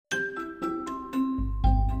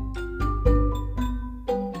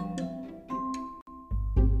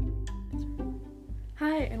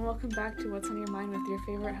welcome back to What's on Your Mind with your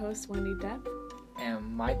favorite host, Wendy Depp. And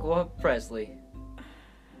Michael Presley.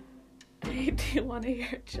 Hey, do you want to hear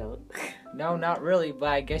a joke? No, not really, but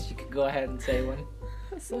I guess you could go ahead and say one.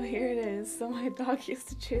 So here it is. So my dog used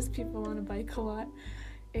to chase people on a bike a lot.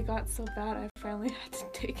 It got so bad I finally had to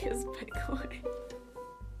take his bike away.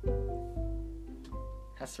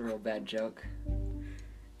 That's a real bad joke.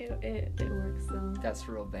 It works though. That's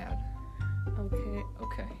real bad. Okay.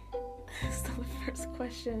 Okay. So the first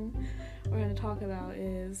question we're going to talk about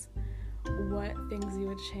is what things you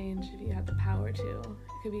would change if you had the power to.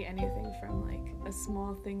 It could be anything from like a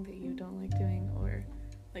small thing that you don't like doing or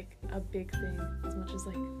like a big thing as much as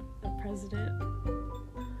like a president.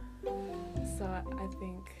 So I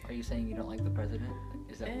think... Are you saying you don't like the president?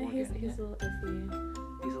 Is that what we're he's getting a little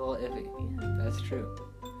iffy. He's a little iffy. Yeah. That's true.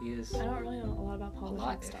 He is. I don't really know a lot about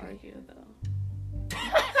politics to iffy. argue though.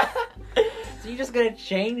 So you're just gonna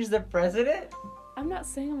change the president? I'm not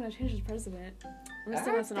saying I'm going to change the president. I'm just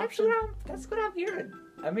saying that's an option. That's what I'm hearing.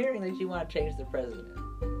 I'm hearing that you want to change the president.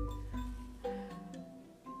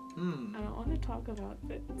 I don't want to talk about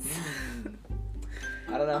this.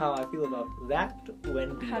 I don't know how I feel about that,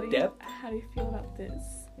 Wendy Depp. How do you feel about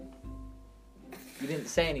this? You didn't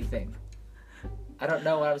say anything. I don't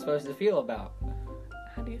know what I'm supposed to feel about.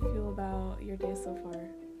 How do you feel about your day so far?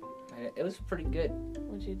 It was pretty good.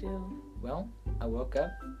 What'd you do? Well, I woke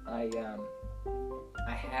up. I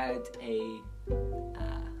had a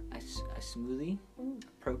smoothie, a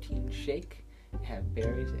protein shake. It had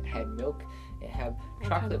berries. It had milk. It had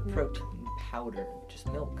chocolate protein powder. Just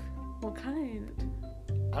milk. What kind?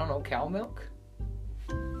 I don't know. Cow milk.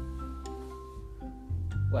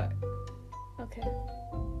 What? Okay.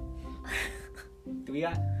 Do we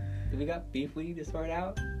got beef we need to sort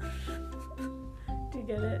out? Do you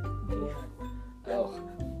get it? Beef. Oh.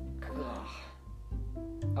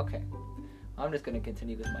 Okay. I'm just going to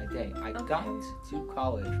continue with my day. I got to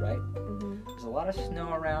college, right? Mm-hmm. There's a lot of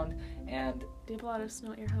snow around, and... Do you have a lot of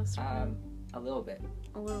snow at your house right now? A little bit.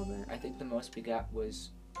 A little bit. I think the most we got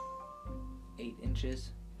was 8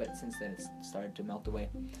 inches, but since then it's started to melt away.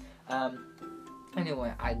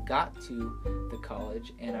 Anyway, I got to the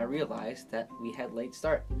college, and I realized that we had late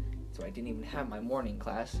start, so I didn't even have my morning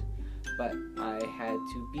class, but I had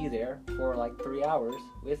to be there for like 3 hours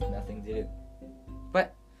with nothing to do.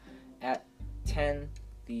 But at 10,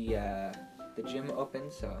 the gym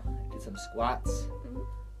opened, so I did some squats,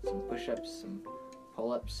 some push-ups, some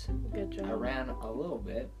pull-ups. Good job. I ran a little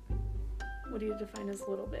bit. What do you define as a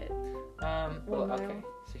little bit? Well, okay.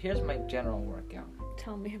 So here's my general workout.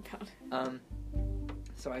 Tell me about it.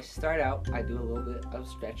 So I start out, I do a little bit of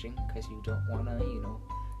stretching, because you don't want to,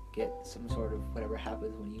 get some sort of whatever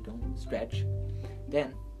happens when you don't stretch.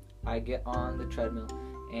 Then I get on the treadmill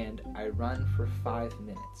and I run for 5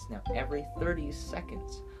 minutes. Now every 30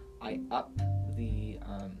 seconds I up the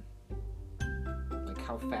like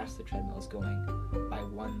how fast the treadmill is going by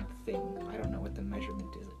one thing. I don't know what the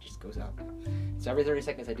measurement is, it just goes up. So every 30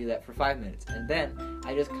 seconds I do that for 5 minutes, and then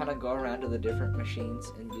I just kind of go around to the different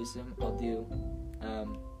machines and do some. I'll do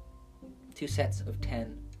 2 sets of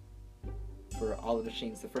 10 for all the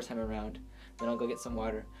machines the first time around. Then I'll go get some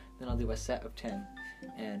water. Then I'll do a set of 10.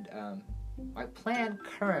 And my plan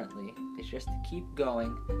currently is just to keep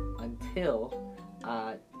going until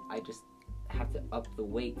I just have to up the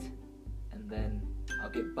weight, and then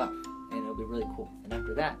I'll get buff, and it'll be really cool. And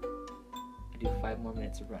after that, I do 5 more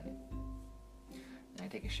minutes of running. Then I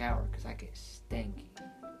take a shower because I get stanky.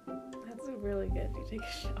 That's really good. You take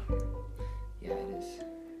a shower. Yeah, it is.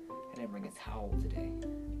 I didn't bring a towel today.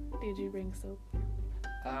 Did you bring soap?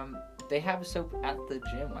 They have soap at the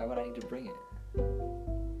gym. Why would I need to bring it? I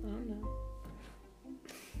don't know.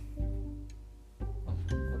 Oh,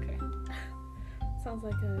 okay. Sounds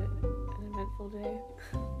like an eventful day.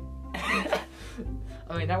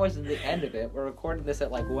 I mean, that wasn't the end of it. We're recording this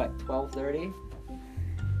at like what, 12:30?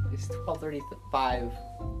 It's 12:35.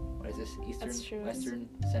 What is this? Eastern, That's true. Western,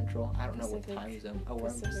 Central? I don't Pacific. know what time zone. Oh, we're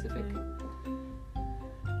in Pacific. Time.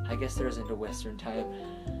 I guess there isn't a Western time.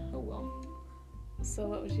 Oh well. So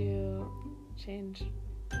what would you change?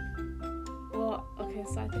 Well, okay,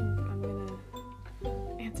 so I think I'm gonna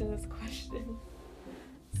answer this question.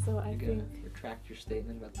 So I think... Gonna retract your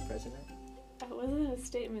statement about the president? That wasn't a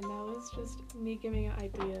statement, that was just me giving out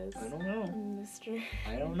ideas. I don't know. Mister.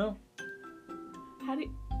 I don't know. How do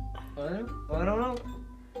you... I don't know.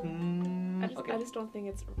 I just don't think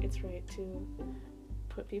it's right to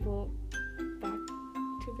put people back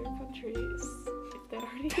to their countries if they're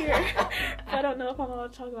already here. I don't know if I'm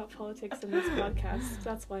allowed to talk about politics in this podcast.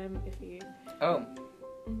 That's why I'm iffy. Oh.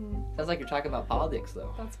 Sounds like you're talking about politics,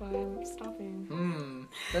 though. That's why I'm stopping.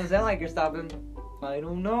 Doesn't sound like you're stopping. I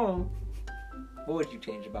don't know. What would you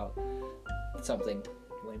change about something,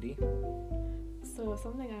 Wendy? So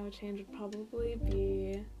something I would change would probably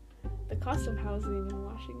be the cost of housing in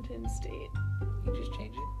Washington State. You just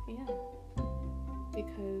change it? Yeah.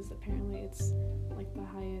 Because apparently it's like the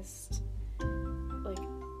highest, like,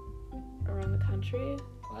 around the country.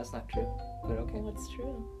 Well, that's not true, but okay. Well, what's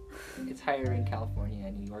true? It's higher in California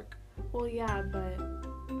and New York. Well, yeah, but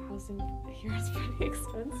housing here is pretty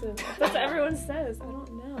expensive. That's what everyone says. I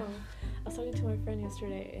don't know. I was talking to my friend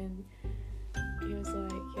yesterday, and he was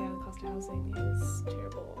like, yeah, the cost of housing is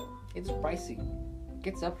terrible. It's pricey. It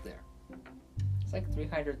gets up there. It's like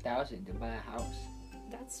 $300,000 to buy a house.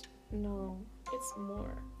 No, it's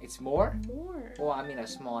more. It's more? More. Well, I mean a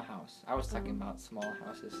small house. I was talking about small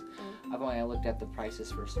houses. I've only looked at the prices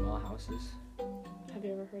for small houses. Have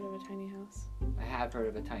you ever heard of a tiny house? I have heard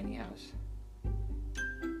of a tiny house.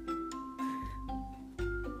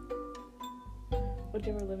 Would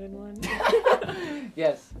you ever live in one?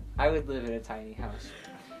 Yes, I would live in a tiny house.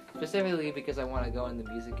 Specifically because I want to go in the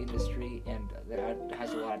music industry and that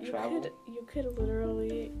has a lot of travel. You could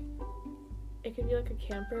literally... It could be like a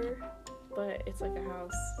camper, but it's like a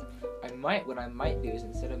house. What I might do is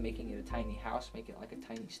instead of making it a tiny house, make it like a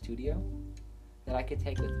tiny studio that I could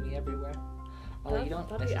take with me everywhere. You don't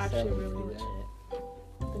that'd be actually necessarily really do legit.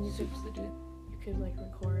 that. Then you Super legit. could like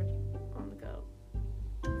record on the go.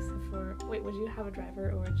 Except for would you have a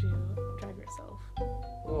driver or would you drive yourself?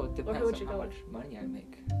 Well, it depends would on you how go much money I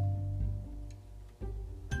make.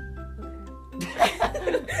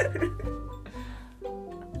 Okay.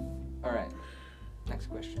 Alright. Next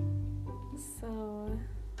question. So,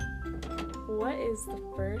 what is the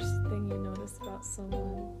first thing you notice about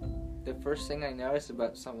someone? The first thing I notice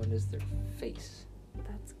about someone is their face.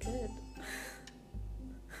 That's good.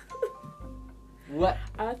 What?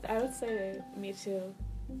 I would say me too.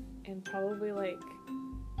 And probably like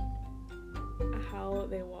how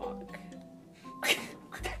they walk.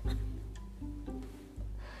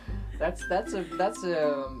 That's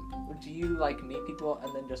do you like meet people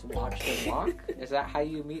and then just watch them walk? Is that how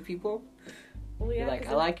you meet people? Well, yeah, You're like,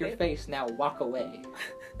 I like your face, now walk away.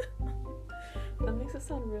 That makes it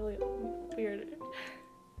sound really weird.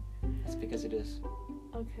 It's because it is.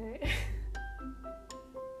 Okay.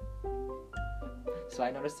 So I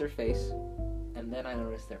notice their face, and then I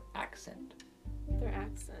notice their accent. Their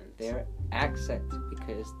accent. Their accent,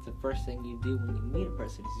 because the first thing you do when you meet a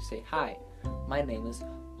person is you say, hi, my name is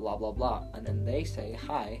blah blah blah, and then they say,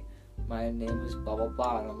 hi, my name is blah blah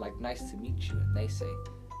blah, and I'm like, nice to meet you, and they say,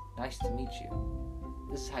 nice to meet you.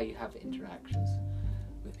 This is how you have interactions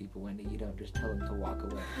with people, Wendy. You don't just tell them to walk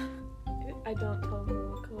away. I don't tell them to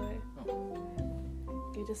walk away. Oh.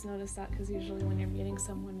 You just notice that because usually when you're meeting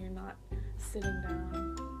someone, you're not sitting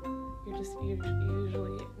down. You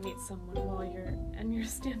usually meet someone while you're in your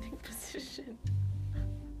standing position.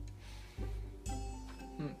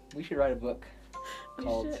 We should write a book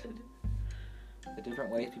called You should. The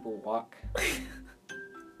Different Ways People Walk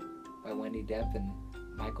by Wendy Depp and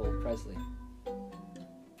Michael Presley.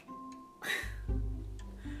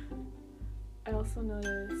 I also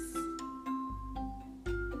notice.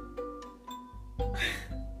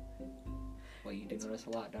 Well, you do notice a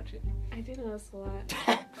lot, don't you? I do notice a lot.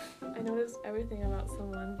 I notice everything about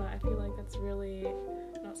someone, but I feel like that's really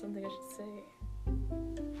not something I should say.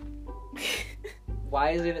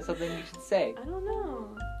 Why isn't it something you should say? I don't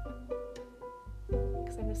know.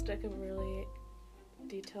 Because I'm just like a really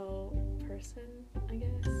detailed person, I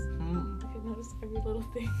guess. I can notice every little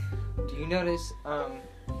thing. Do you notice,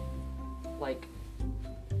 like,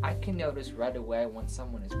 I can notice right away when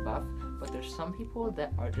someone is buff, but there's some people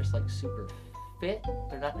that are just, like, super fit.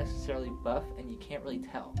 They're not necessarily buff, and you can't really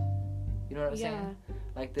tell. You know what I'm saying?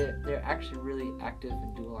 Like, they're actually really active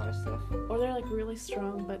and do a lot of stuff. Or they're, like, really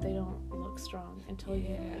strong, but they don't look strong until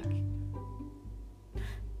you, like,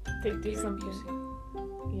 they do something.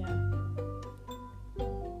 Yeah.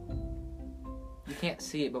 You can't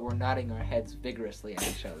see it, but we're nodding our heads vigorously at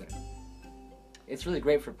each other. It's really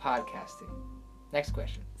great for podcasting. Next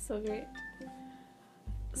question. So great.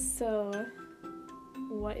 So,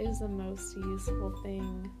 what is the most useful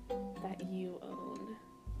thing that you own?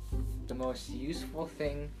 The most useful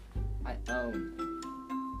thing I own?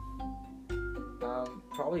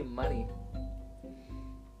 Probably money.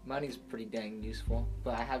 Money's pretty dang useful,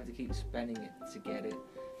 but I have to keep spending it to get it,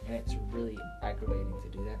 and it's really aggravating to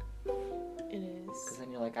do that. It is. Because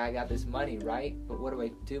then you're like, I got this money, right? But what do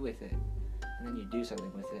I do with it? And then you do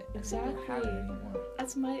something with it, and then you don't have it anymore.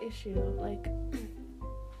 That's my issue. Like,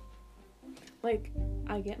 like,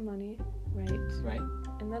 I get money, right? Right.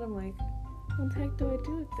 And then I'm like, what the heck do I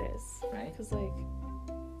do with this? Right. Because, like,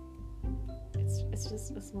 it's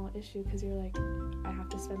just a small issue because you're like, I have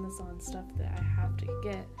to spend this on stuff that I have to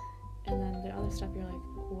get. And then the other stuff, you're like,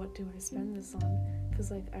 what do I spend this on? Because,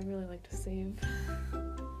 like, I really like to save.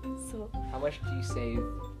 So. How much do you save?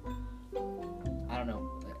 I don't know.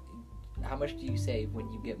 How much do you save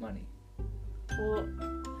when you get money? Well,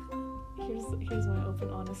 here's my open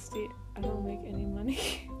honesty. I don't make any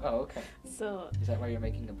money. Oh, okay. So. Is that why you're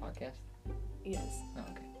making the podcast? Yes. Oh,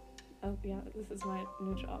 okay. Oh, yeah, this is my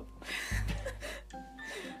new job.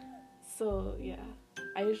 So, yeah.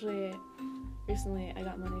 Recently I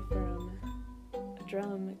got money from a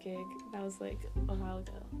drum gig that was like a while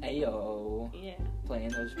ago. Ayo. Yeah. Playing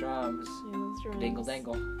those drums. Yeah, those drums. Dingle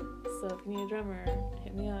dangle. So if you need a drummer,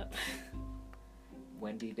 hit me up.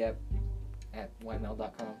 Wendy Depp at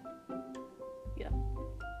ymail.com. Yeah.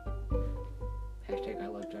 Hashtag I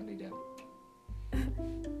love Johnny Depp.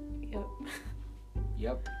 Yep.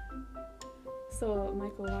 Yep. So,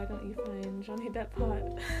 Michael, why don't you find Johnny Depp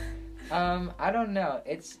hot? I don't know.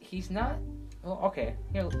 He's not. Well, okay.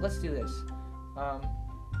 Here, let's do this.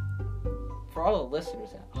 For all the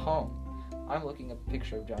listeners at home, I'm looking at a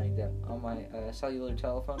picture of Johnny Depp on my cellular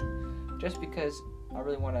telephone, just because I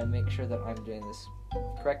really want to make sure that I'm doing this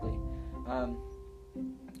correctly.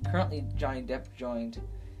 Currently, Johnny Depp joined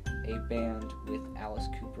a band with Alice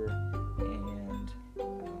Cooper and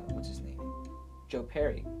what's his name? Joe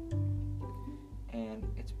Perry. And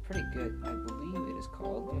it's pretty good. I believe it is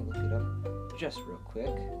called, let me look it up just real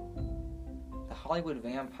quick, the Hollywood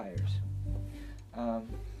Vampires. I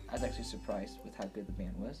was actually surprised with how good the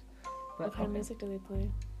band was. But, what kind of music do they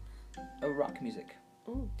play? Oh, rock music.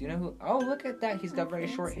 Ooh. Do you know who? Oh, look at that. He's got very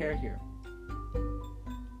short hair here.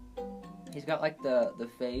 He's got like the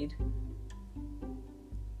fade,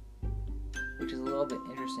 which is a little bit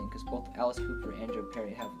interesting because both Alice Cooper and Joe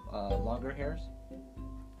Perry have longer hairs.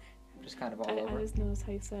 Just kind of all over. I just noticed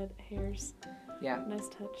how you said hairs. Yeah. Nice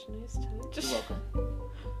touch, nice touch. You're welcome.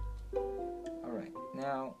 Alright,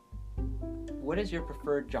 now, what is your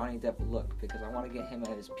preferred Johnny Depp look? Because I want to get him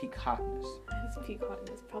at his peak hotness. His peak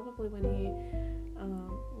hotness, probably when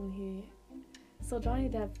he. So Johnny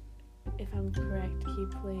Depp, if I'm correct, he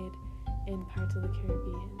played in Pirates of the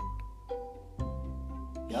Caribbean.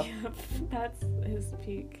 Yep. That's his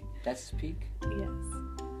peak. That's his peak? Yes.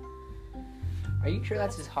 Are you sure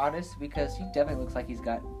that's his hottest? Because he definitely looks like he's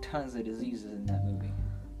got tons of diseases in that movie.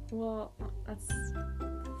 Well, that's...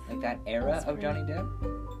 Like that era of Johnny Depp?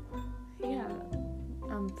 Yeah.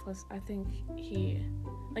 Plus, I think he...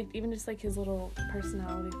 Like, even just, like, his little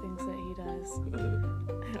personality things that he does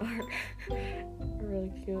are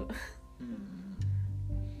really cute.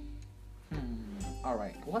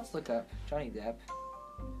 Alright, let's look up Johnny Depp.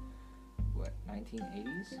 What,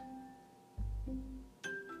 1980s?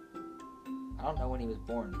 I don't know when he was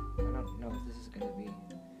born. I don't know if this is going to be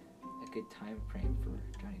a good time frame for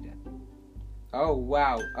Johnny Depp. Oh,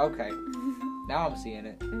 wow. Okay. Now I'm seeing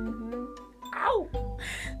it. Mm-hmm. Ow!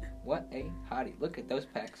 What a hottie. Look at those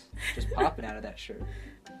pecs just popping out of that shirt.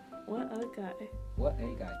 What a guy. What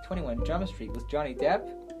a guy. 21 Jump Street with Johnny Depp.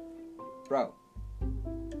 Bro.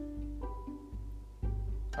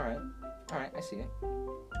 Alright, I see it.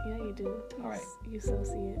 Yeah, you do. Alright. You so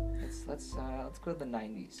see it. Let's go to the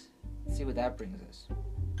 90s. See what that brings us.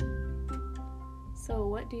 So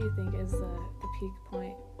what do you think is the peak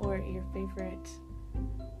point or your favorite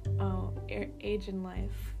age in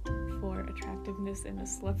life for attractiveness in a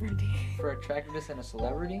celebrity? For attractiveness in a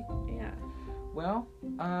celebrity? Yeah. Well,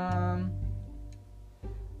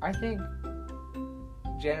 I think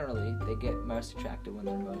generally they get most attractive when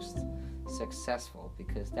they're most successful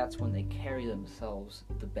because that's when they carry themselves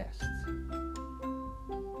the best.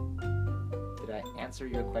 Did I answer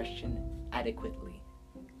your question adequately?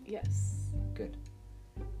 Yes. Good.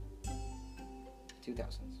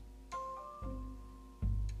 2000s.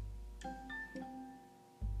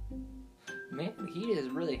 Man, he has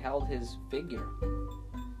really held his figure.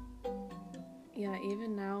 Yeah,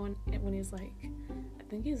 even now when he's like, I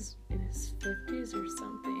think he's in his 50s or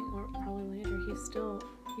something, or probably later, he's still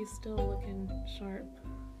looking sharp.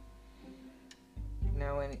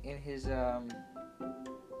 Now in his I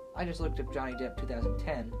just looked up Johnny Depp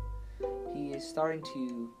 2010. He is starting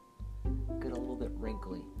to get a little bit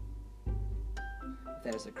wrinkly. If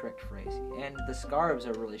that is the correct phrase. And the scars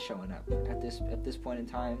are really showing up at this point in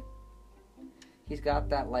time. He's got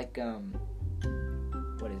that like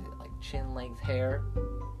what is it, like chin length hair.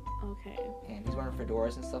 Okay. And he's wearing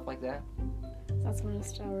fedoras and stuff like that. That's when his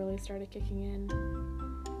style really started kicking in.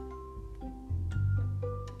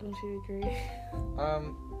 Don't you agree?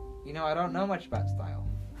 You know, I don't know much about style.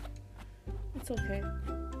 It's okay.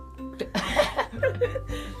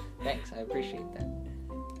 Thanks, I appreciate that.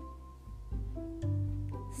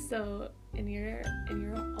 So, in your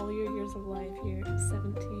all your years of life, you're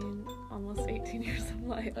 17, almost 18 years of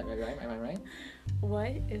life. Am I right?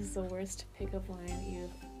 What is the worst pickup line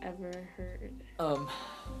you've ever heard?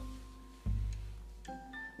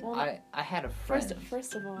 Well, I had a friend.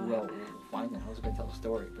 First of all, Well, fine then. I was gonna tell a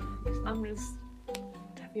story, but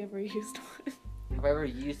have you ever used one? Have I ever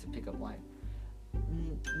used a pickup line?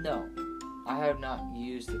 No, I have not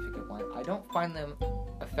used a pickup line. I don't find them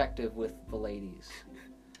effective with the ladies.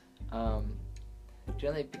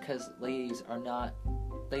 Generally because ladies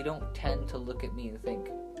they don't tend to look at me and think,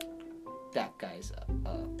 that guy's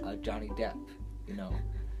a Johnny Depp, you know.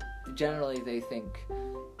 Generally they think,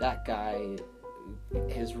 that guy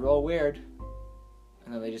is real weird,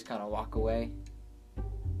 and then they just kind of walk away.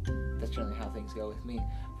 That's generally how things go with me.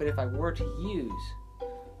 But if I were to use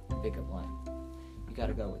a pickup line, you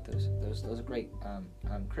gotta go with those. Those are great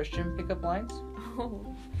Christian pickup lines.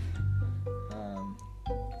 Oh.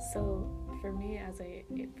 So for me, as a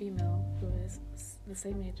female who is the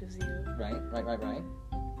same age as you, Right.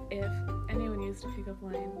 if anyone used a pickup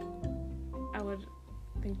line, I would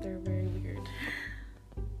think they're very weird.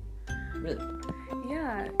 Really?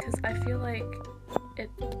 Yeah, because I feel like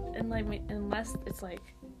unless it's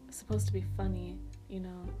like supposed to be funny, you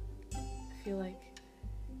know, I feel like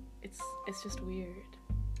it's just weird.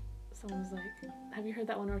 Someone's like, have you heard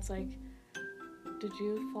that one where it's like, did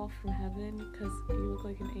you fall from heaven because you look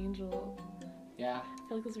like an angel? Yeah. I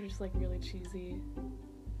feel like those are just like really cheesy.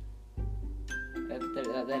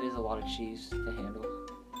 That is a lot of cheese to handle.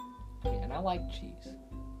 And I like cheese.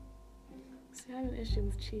 See, I have an issue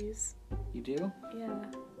with cheese. You do? Yeah.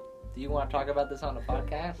 Do you want to talk about this on the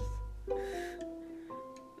podcast?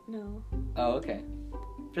 No. Oh, okay.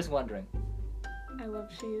 Just wondering. I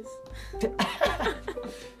love cheese.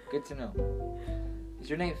 Good to know. Is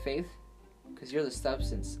your name Faith? Because you're the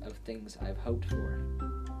substance of things I've hoped for.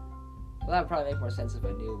 Well, that would probably make more sense if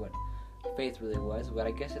I knew what faith really was, but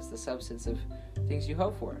I guess it's the substance of things you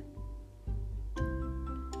hope for.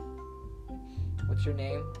 What's your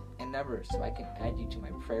name and number so I can add you to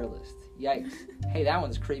my prayer list? Yikes. Hey, that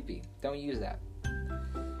one's creepy. Don't use that.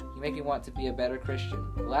 You make me want to be a better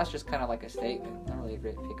Christian. Well, that's just kind of like a statement. Not really a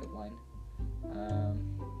great pickup line.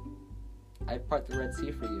 I'd part the Red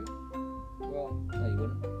Sea for you. Well, no, you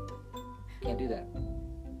wouldn't. Can't do that.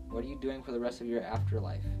 What are you doing for the rest of your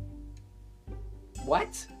afterlife?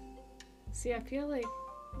 What? See, I feel like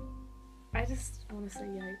I want to say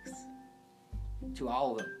yikes. To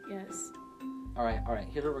all of them. Yes. Alright.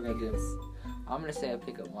 Here's what we're going to do. I'm going to say a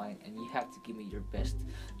pickup line, and you have to give me your best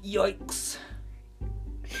yikes.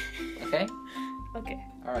 Okay? Okay.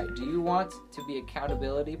 Alright, do you want to be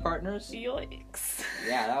accountability partners? Yikes.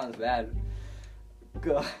 Yeah, that one's bad.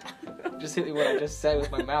 God. Just hit me what I just said with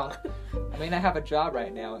my mouth. I may not have a job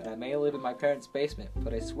right now, and I may live in my parents' basement,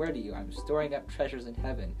 but I swear to you, I'm storing up treasures in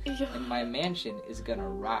heaven, and my mansion is gonna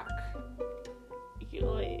rock.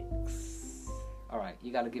 Yikes. Alright,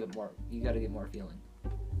 you gotta give more feeling.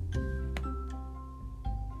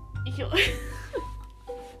 Yikes.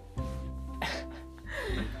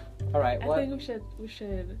 Alright, what? I think we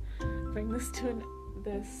should bring this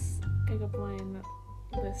pickup line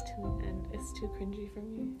list to an end. It's too cringy for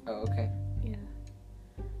me. Oh, okay. Yeah.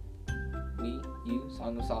 Me, You,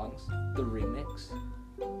 Song of Songs, the remix.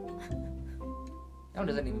 That one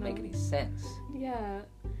doesn't even make any sense. Yeah.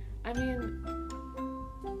 I mean,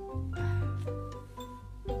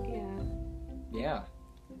 Yeah.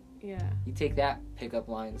 Yeah. You take that, pickup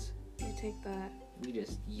lines. You take that. We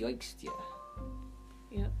just yikesed ya.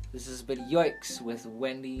 Yep. This has been Yoiks with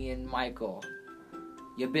Wendy and Michael.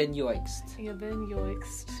 You've been yoiksed. You've been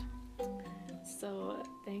yoiksed. So,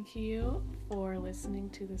 thank you for listening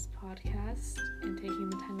to this podcast and taking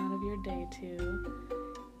the time out of your day to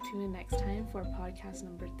tune in next time for podcast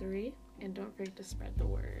number 3. And don't forget to spread the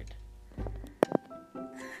word.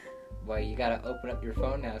 Well, you gotta open up your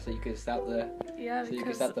phone now so you can stop the you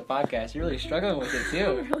can stop the podcast. You're really struggling with it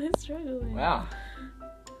too. I'm really struggling. Wow.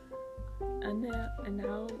 And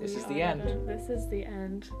now This is the end. This is the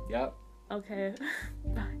end. Yep. Okay.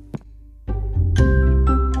 Bye.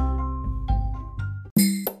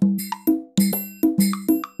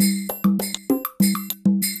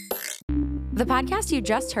 The podcast you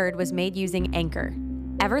just heard was made using Anchor.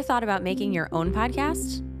 Ever thought about making your own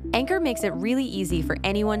podcast? Anchor makes it really easy for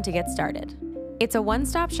anyone to get started. It's a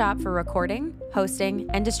one-stop shop for recording, hosting,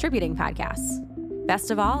 and distributing podcasts.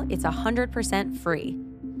 Best of all, it's 100% free.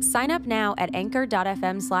 Sign up now at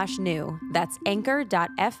anchor.fm/new. That's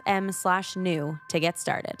anchor.fm/new to get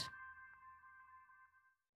started.